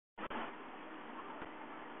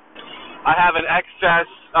I have an excess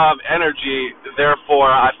of energy, therefore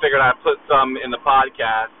I figured I'd put some in the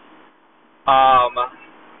podcast. Um,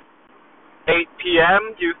 8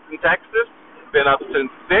 p.m. Houston, Texas. Been up since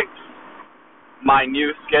 6. My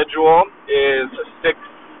new schedule is 6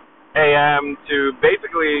 a.m. to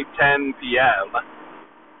basically 10 p.m.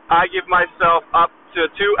 I give myself up to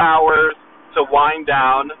 2 hours to wind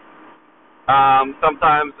down.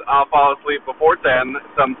 Sometimes I'll fall asleep before 10.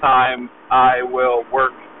 Sometimes I will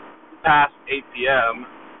work past 8 p.m.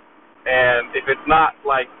 And if it's not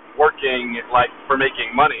like working like for making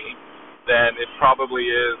money, then it probably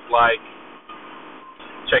is like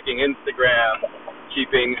checking Instagram,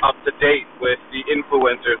 keeping up to date with the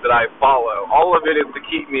influencers that I follow. All of it is to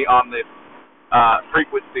keep me on this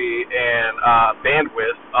frequency and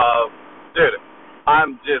bandwidth of, dude,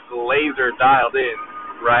 I'm just laser dialed in,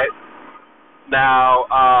 right? Now,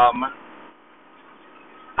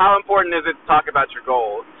 how important is it to talk about your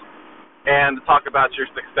goals and to talk about your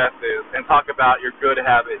successes and talk about your good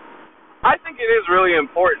habits? I think it is really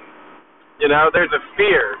important. You know, there's a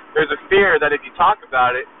fear. There's a fear that if you talk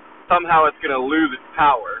about it, somehow it's going to lose its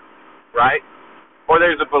power, right? Or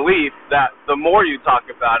there's a belief that the more you talk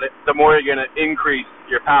about it, the more you're going to increase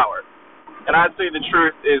your power. And I'd say the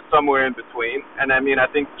truth is somewhere in between. And I mean, I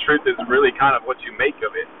think the truth is really kind of what you make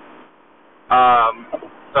of it.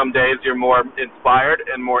 Some days you're more inspired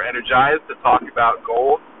and more energized to talk about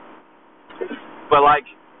goals. But like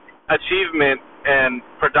achievement and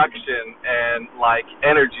production and like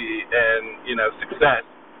energy and, you know, success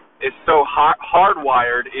is so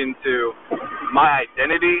hardwired into my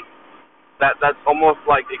identity that that's almost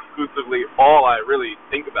like exclusively all I really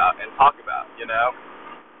think about and talk about, you know,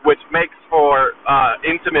 which makes for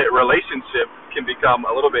intimate relationships can become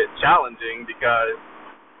a little bit challenging because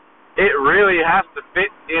it really has to fit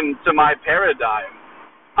into my paradigm.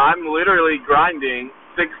 I'm literally grinding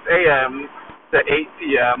 6 a.m. to 8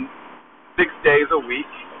 p.m. 6 days a week,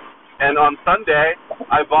 and on Sunday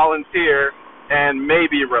I volunteer and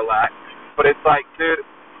maybe relax. But it's like, dude,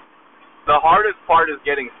 the hardest part is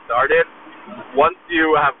getting started. Once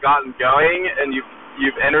you have gotten going and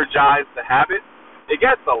you've energized the habit, it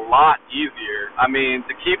gets a lot easier. I mean,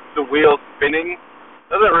 to keep the wheels spinning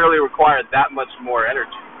doesn't really require that much more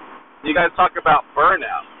energy. You guys talk about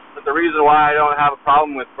burnout, but the reason why I don't have a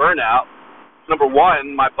problem with burnout, number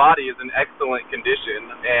one, my body is in excellent condition,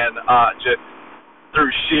 and just through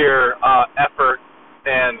sheer effort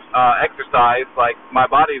and exercise, like my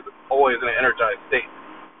body is always in an energized state.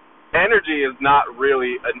 Energy is not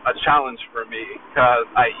really a challenge for me because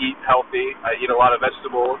I eat healthy. I eat a lot of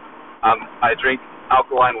vegetables. I drink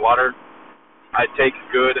alkaline water. I take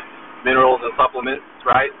good minerals and supplements,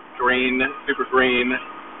 right? Green, super green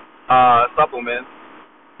supplements.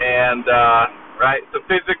 And, right, so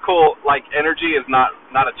physical, like, energy is not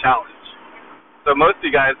a challenge. So most of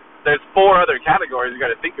you guys, there's 4 other categories you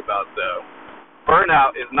got to think about, though.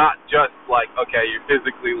 Burnout is not just like, okay, you're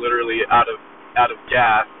physically literally out of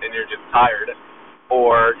gas and you're just tired,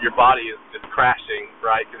 or your body is just crashing,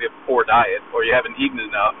 right, because you have a poor diet, or you haven't eaten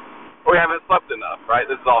enough, or you haven't slept enough, right?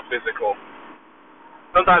 This is all physical.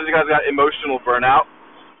 Sometimes you guys got emotional burnout.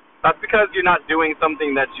 That's because you're not doing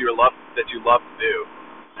something that you love to do.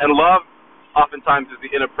 And love oftentimes is the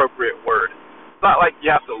inappropriate word. It's not like you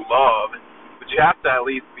have to love, but you have to at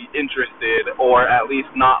least be interested, or at least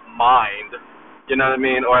not mind, you know what I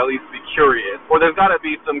mean, or at least be curious. Or there's got to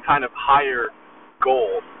be some kind of higher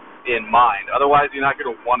goal in mind. Otherwise, you're not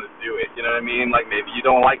going to want to do it, you know what I mean? Like maybe you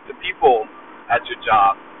don't like the people at your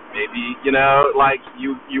job. Maybe, you know, like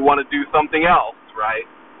you want to do something else, right?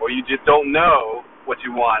 Or you just don't know what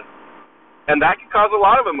you want. And that can cause a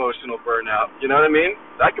lot of emotional burnout, you know what I mean?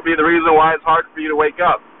 That could be the reason why it's hard for you to wake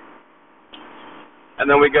up. And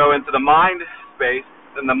then we go into the mind space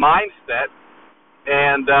and the mindset.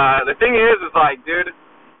 And the thing is like, dude,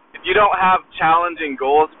 if you don't have challenging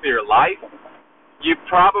goals for your life, you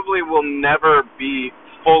probably will never be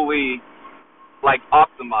fully, like,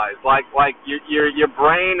 optimized. Like your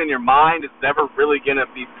brain and your mind is never really going to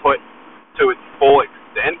be put to its full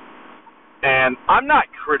extent. And I'm not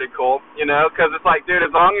critical, you know, because it's like, dude, as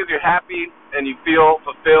long as you're happy and you feel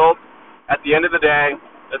fulfilled, at the end of the day,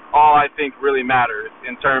 that's all I think really matters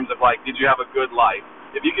in terms of, like, did you have a good life?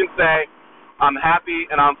 If you can say, I'm happy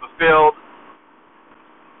and I'm fulfilled,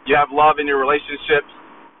 you have love in your relationships,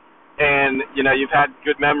 and, you know, you've had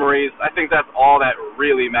good memories, I think that's all that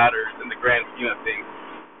really matters in the grand scheme of things.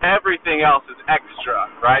 Everything else is extra,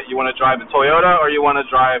 right? You want to drive a Toyota or you want to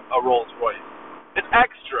drive a Rolls Royce. It's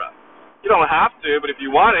extra. You don't have to, but if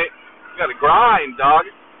you want it, you got to grind, dog.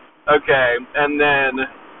 Okay, and then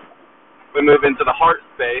we move into the heart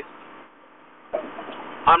space.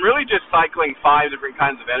 I'm I'm really just cycling 5 different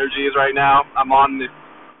kinds of energies right now. I'm on this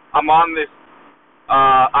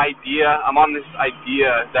idea. I'm on this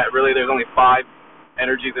idea that really there's only 5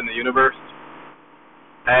 energies in the universe,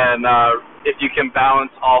 and if you can balance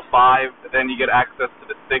all 5, then you get access to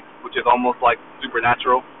the 6th, which is almost like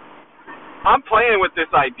supernatural. I'm playing with this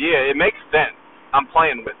idea. It makes sense. I'm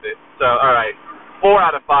playing with it. So, all right, 4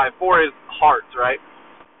 out of 5. 4 is heart, right?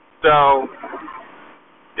 So,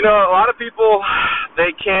 you know, a lot of people,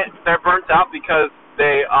 they're burnt out because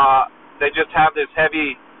they just have this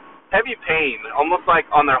heavy pain, almost like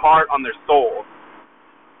on their heart, on their soul,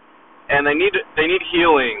 and they need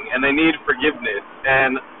healing, and they need forgiveness.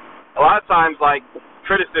 And a lot of times, like,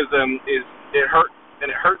 criticism it hurts, and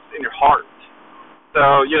it hurts in your heart.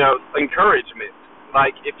 So, you know, encouragement.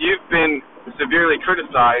 Like, if you've been severely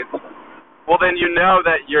criticized, well, then you know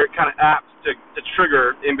that you're kind of apt to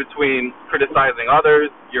trigger in between criticizing others.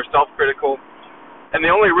 You're self-critical. And the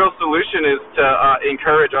only real solution is to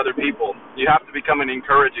encourage other people. You have to become an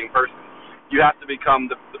encouraging person. You have to become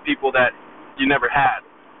the people that you never had.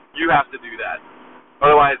 You have to do that.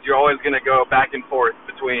 Otherwise, you're always going to go back and forth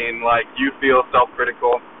between, like, you feel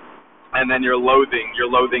self-critical and then your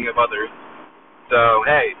loathing of others. So,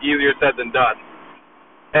 hey, easier said than done.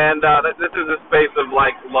 And this is a space of,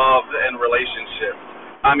 like, love and relationships.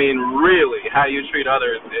 I mean, really, how you treat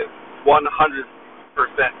others is 100%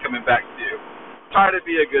 coming back to you. Try to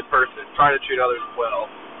be a good person. Try to treat others well.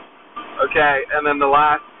 Okay, and then the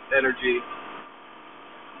last energy,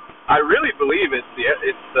 I really believe it's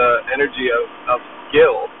the energy of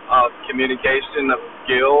skill, of communication, of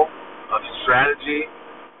skill, of strategy,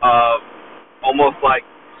 of almost like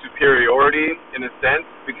superiority in a sense,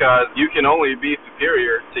 because you can only be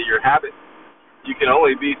superior to your habits. You can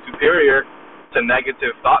only be superior to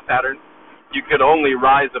negative thought patterns. You could only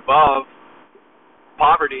rise above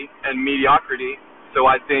poverty and mediocrity. So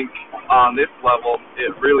I think on this level,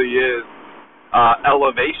 it really is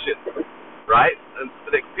elevation, right? And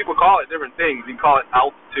people call it different things. You can call it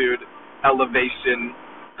altitude, elevation,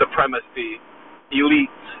 supremacy,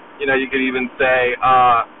 elite. You know, you could even say,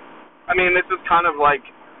 I mean, this is kind of like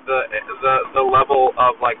the level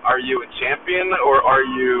of, like, are you a champion or are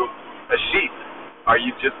you a sheep? Are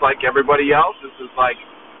you just like everybody else? This is like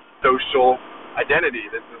social identity.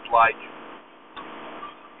 This is like,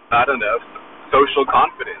 I don't know, social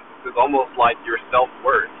confidence. This is almost like your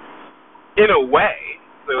self-worth in a way.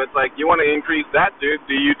 So it's like, you want to increase that, dude.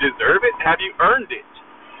 Do you deserve it? Have you earned it?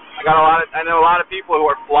 I know a lot of people who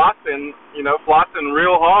are flossing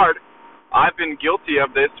real hard. I've been guilty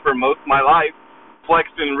of this for most of my life,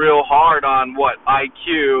 flexing real hard on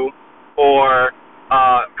IQ or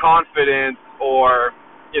confidence or,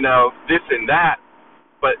 you know, this and that.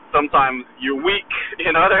 But sometimes you're weak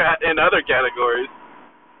in other categories.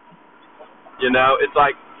 You know, it's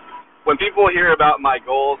like when people hear about my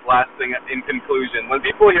goals, last thing in conclusion, when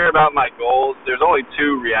people hear about my goals, there's only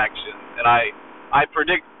 2 reactions, and I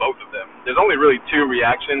predict both of them. There's only really 2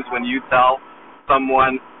 reactions when you tell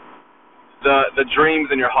someone the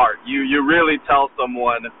dreams in your heart. You really tell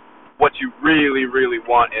someone what you really, really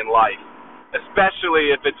want in life,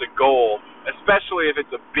 especially if it's a goal, especially if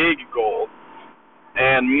it's a big goal.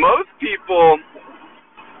 And most people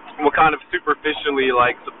will kind of superficially,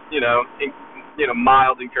 like,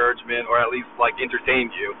 mild encouragement, or at least, like,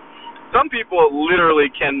 entertain you. Some people literally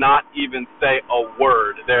cannot even say a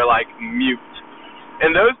word. They're, like, mute.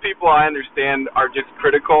 And those people, I understand, are just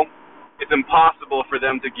critical. It's impossible for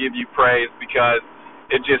them to give you praise because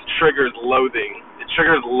it just triggers loathing. It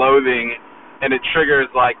triggers loathing, and it triggers,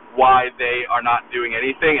 like, why they are not doing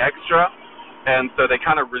anything extra. And so they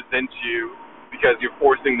kind of resent you because you're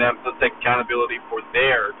forcing them to take accountability for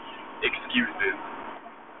their excuses.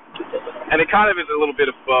 And it kind of is a little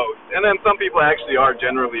bit of both. And then some people actually are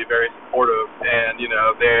generally very supportive, and, you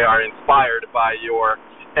know, they are inspired by your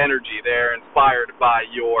energy. They're inspired by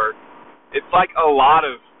it's like a lot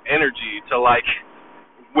of energy to, like,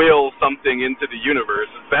 will something into the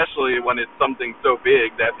universe, especially when it's something so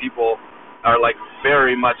big that people are, like,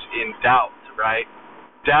 very much in doubt, right?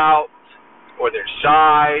 Doubt, or they're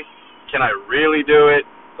shy. Can I really do it?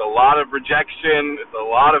 It's a lot of rejection. It's a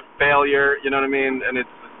lot of failure, you know what I mean? And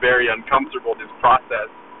it's very uncomfortable. This process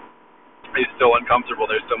is so uncomfortable.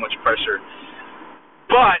 There's so much pressure.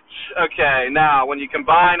 But, okay, now, when you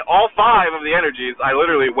combine all 5 of the energies, I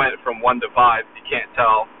literally went from 1 to 5. You can't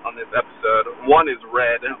tell on this episode. 1 is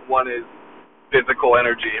red. 1 is physical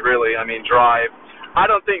energy, really. I mean, drive.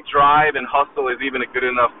 I don't think drive and hustle is even a good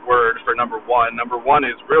enough word for number 1. Number 1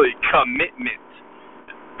 is really commitment.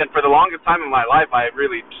 And for the longest time in my life, I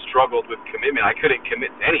really struggled with commitment. I couldn't commit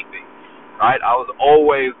to anything. right? I was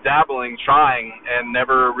always dabbling, trying, and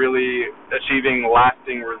never really achieving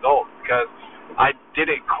lasting results because I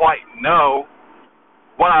didn't quite know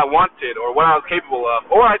what I wanted or what I was capable of,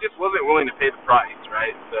 or I just wasn't willing to pay the price,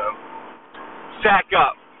 right? So, stack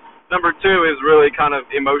up. Number 2 is really kind of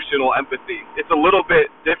emotional empathy. It's a little bit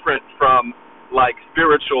different from like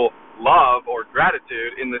spiritual love or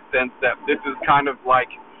gratitude in the sense that this is kind of like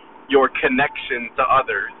your connection to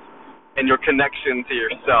others and your connection to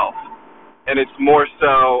yourself. And it's more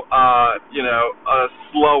so, a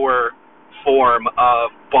slower form of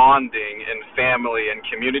bonding and family and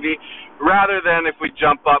community, rather than if we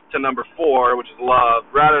jump up to number 4, which is love,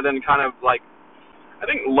 rather than kind of like, I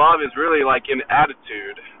think love is really like an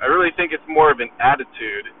attitude. I really think it's more of an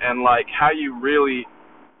attitude and like how you really,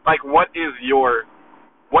 like what is your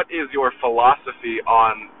philosophy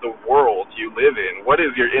on the world you live in? What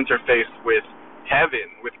is your interface with heaven,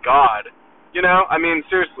 with God? You know, I mean,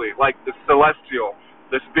 seriously, like the celestial,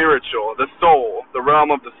 the spiritual, the soul, the realm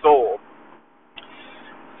of the soul.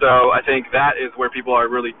 So I think that is where people are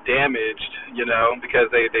really damaged, because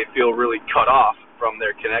they feel really cut off from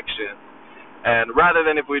their connection. And rather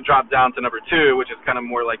than if we drop down to number 2, which is kind of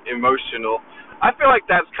more like emotional, I feel like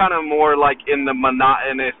that's kind of more like in the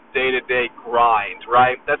monotonous day-to-day grind,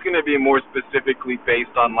 right? That's going to be more specifically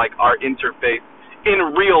based on like our interface in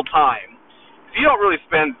real time. So you don't really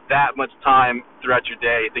spend that much time throughout your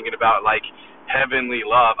day thinking about like heavenly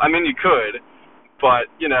love. I mean, you could, but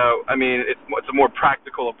it's a more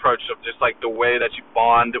practical approach of just like the way that you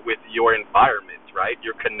bond with your environment, right?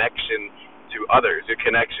 Your connection to others, your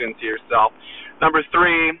connection to yourself. Number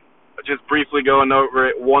 3, just briefly going over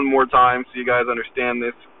it one more time so you guys understand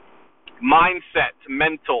this. Mindset,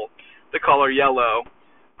 mental, the color yellow,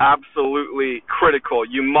 absolutely critical.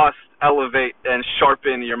 You must elevate and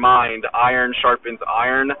sharpen your mind. Iron sharpens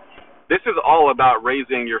iron. This is all about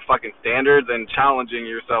raising your fucking standards and challenging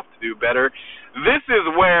yourself to do better. This is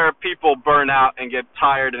where people burn out and get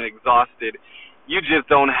tired and exhausted. You just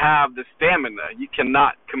don't have the stamina. You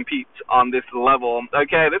cannot compete on this level.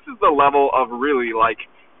 Okay, this is the level of really like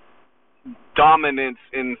dominance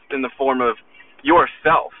in the form of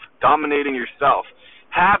yourself, dominating yourself.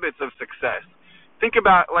 Habits of success. Think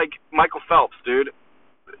about like Michael Phelps, dude.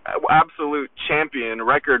 Absolute champion,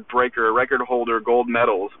 record breaker, record holder, gold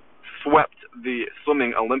medals. Swept the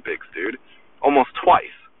swimming Olympics, dude. Almost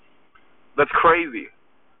twice. That's crazy.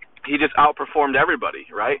 He just outperformed everybody,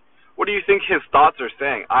 right? What do you think his thoughts are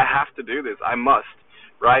saying? I have to do this. I must,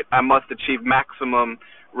 right? I must achieve maximum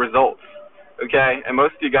results, okay? And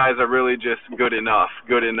most of you guys are really just good enough.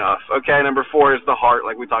 Okay, number 4 is the heart,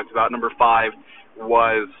 like we talked about. Number 5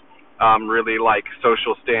 was really like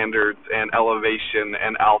social standards and elevation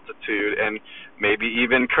and altitude and maybe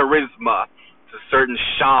even charisma. It's a certain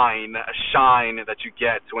shine that you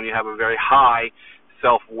get when you have a very high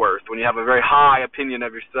self-worth, when you have a very high opinion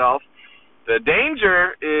of yourself. The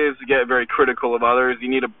danger is to get very critical of others. You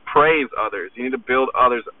need to praise others. You need to build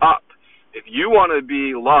others up. If you want to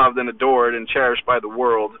be loved and adored and cherished by the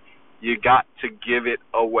world, you got to give it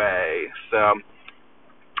away. So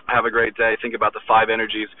have a great day. Think about the 5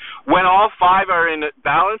 energies. When all 5 are in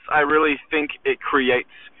balance, I really think it creates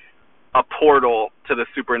a portal to the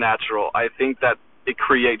supernatural. I think that it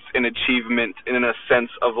creates an achievement in a sense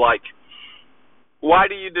of like, why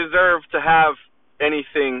do you deserve to have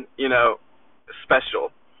anything,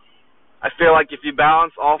 special? I feel like if you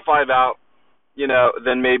balance all 5 out,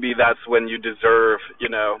 then maybe that's when you deserve,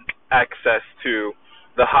 access to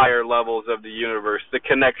the higher levels of the universe, the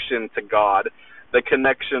connection to God, the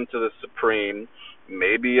connection to the Supreme.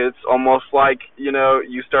 Maybe it's almost like,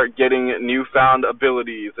 you start getting newfound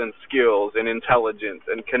abilities and skills and intelligence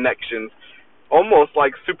and connections, almost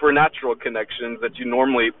like supernatural connections that you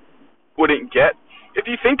normally wouldn't get. If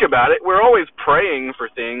you think about it, we're always praying for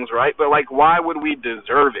things, right? But like, why would we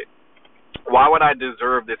deserve it? Why would I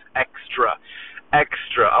deserve this extra?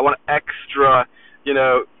 I want extra,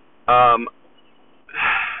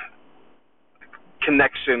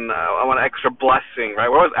 connection. I want extra blessing, right?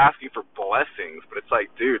 We're always asking for blessings, but it's like,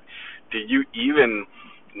 dude, do you even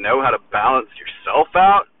know how to balance yourself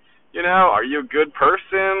out? Are you a good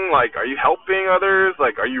person? Like, are you helping others?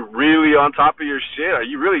 Like, are you really on top of your shit? Are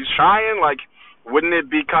you really trying? Like, wouldn't it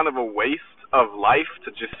be kind of a waste of life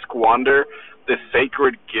to just squander this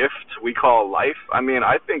sacred gift we call life? I mean,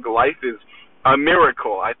 I think life is a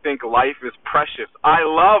miracle. I think life is precious. I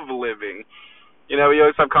love living. We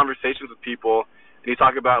always have conversations with people, and you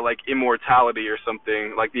talk about, like, immortality or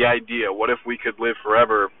something, like the idea, what if we could live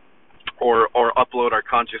forever or upload our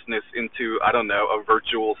consciousness into, I don't know, a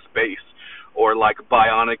virtual space or, like,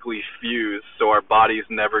 bionically fuse so our bodies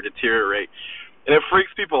never deteriorate. And it freaks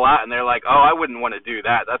people out, and they're like, oh, I wouldn't want to do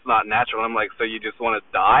that. That's not natural. And I'm like, so you just want to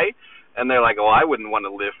die? And they're like, oh, I wouldn't want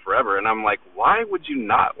to live forever. And I'm like, why would you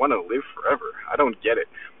not want to live forever? I don't get it.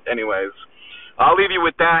 Anyways, I'll leave you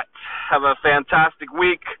with that. Have a fantastic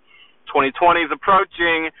week. 2020 is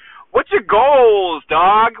approaching. What's your goals,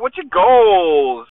 dog? What's your goals?